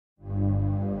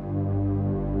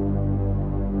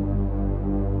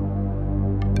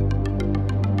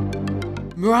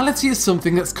Morality is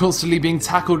something that's constantly being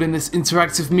tackled in this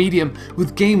interactive medium,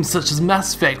 with games such as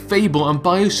Mass Effect, Fable and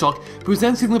Bioshock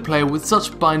presenting the player with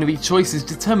such binary choices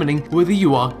determining whether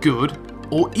you are good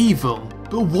or evil.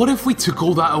 But what if we took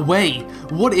all that away?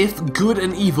 What if good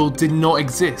and evil did not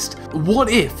exist? What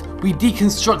if we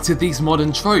deconstructed these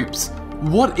modern tropes?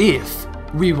 What if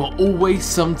we were always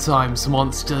sometimes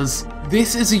monsters?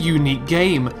 This is a unique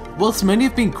game. Whilst many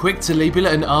have been quick to label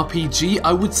it an RPG,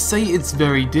 I would say it's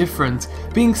very different,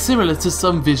 being similar to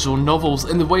some visual novels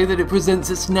in the way that it presents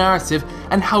its narrative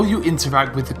and how you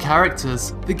interact with the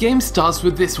characters. The game starts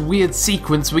with this weird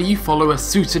sequence where you follow a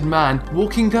suited man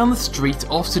walking down the street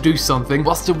off to do something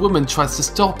whilst a woman tries to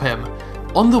stop him.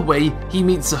 On the way, he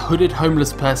meets a hooded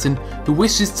homeless person who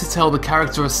wishes to tell the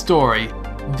character a story.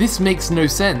 This makes no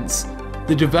sense.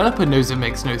 The developer knows it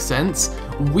makes no sense.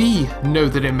 We know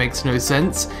that it makes no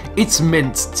sense. It's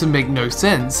meant to make no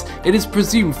sense. It is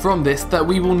presumed from this that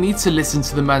we will need to listen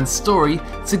to the man's story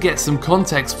to get some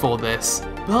context for this.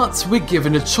 But we're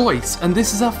given a choice, and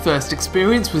this is our first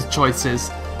experience with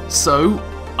choices. So,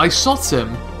 I shot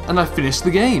him, and I finished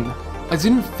the game. I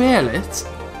didn't fail it.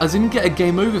 I didn't get a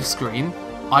game over screen.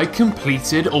 I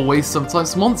completed Always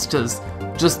Sometimes Monsters,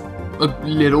 just a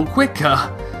little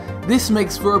quicker. This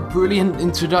makes for a brilliant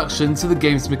introduction to the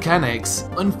game's mechanics.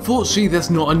 Unfortunately, there's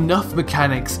not enough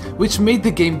mechanics, which made the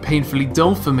game painfully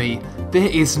dull for me. There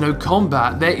is no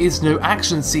combat, there is no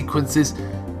action sequences.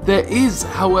 There is,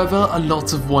 however, a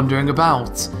lot of wandering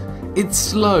about. It's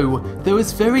slow, there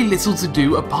is very little to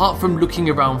do apart from looking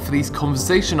around for these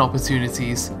conversation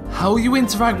opportunities. How you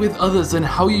interact with others and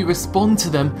how you respond to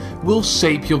them will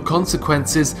shape your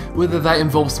consequences, whether that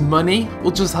involves money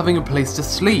or just having a place to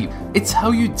sleep. It's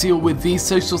how you deal with these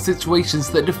social situations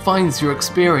that defines your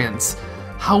experience.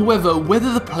 However,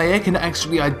 whether the player can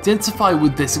actually identify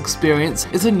with this experience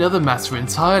is another matter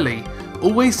entirely.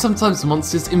 Always Sometimes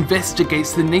Monsters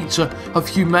investigates the nature of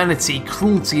humanity,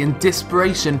 cruelty and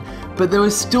desperation, but there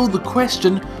is still the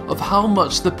question of how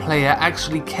much the player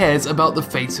actually cares about the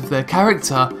fate of their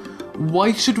character.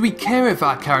 Why should we care if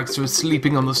our character is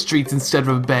sleeping on the street instead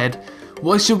of a bed?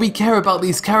 Why should we care about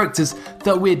these characters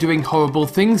that we're doing horrible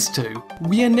things to?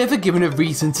 We are never given a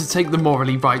reason to take the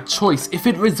morally right choice if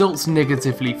it results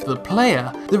negatively for the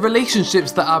player. The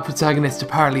relationships that our protagonist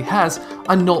apparently has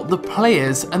are not the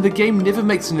player's, and the game never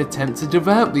makes an attempt to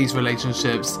develop these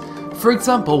relationships. For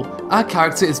example, our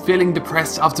character is feeling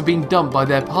depressed after being dumped by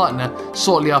their partner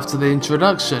shortly after the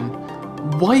introduction.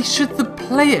 Why should the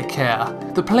player care?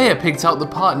 The player picked out the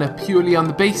partner purely on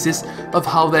the basis of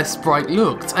how their sprite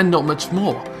looked and not much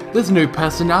more. There's no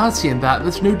personality in that,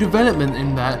 there's no development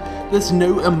in that, there's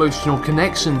no emotional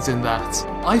connections in that.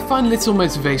 I find little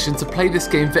motivation to play this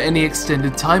game for any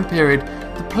extended time period.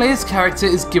 The player's character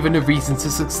is given a reason to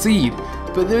succeed,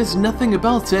 but there is nothing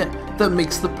about it that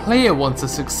makes the player want to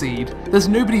succeed. There's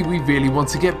nobody we really want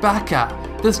to get back at,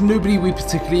 there's nobody we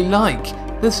particularly like.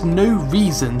 There's no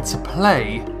reason to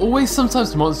play. Always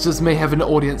Sometimes Monsters may have an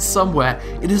audience somewhere.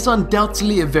 It is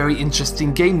undoubtedly a very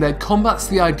interesting game that combats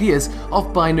the ideas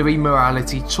of binary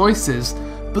morality choices,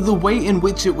 but the way in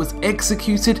which it was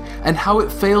executed and how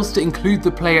it fails to include the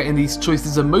player in these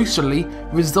choices emotionally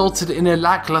resulted in a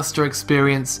lackluster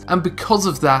experience, and because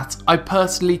of that, I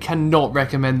personally cannot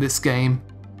recommend this game.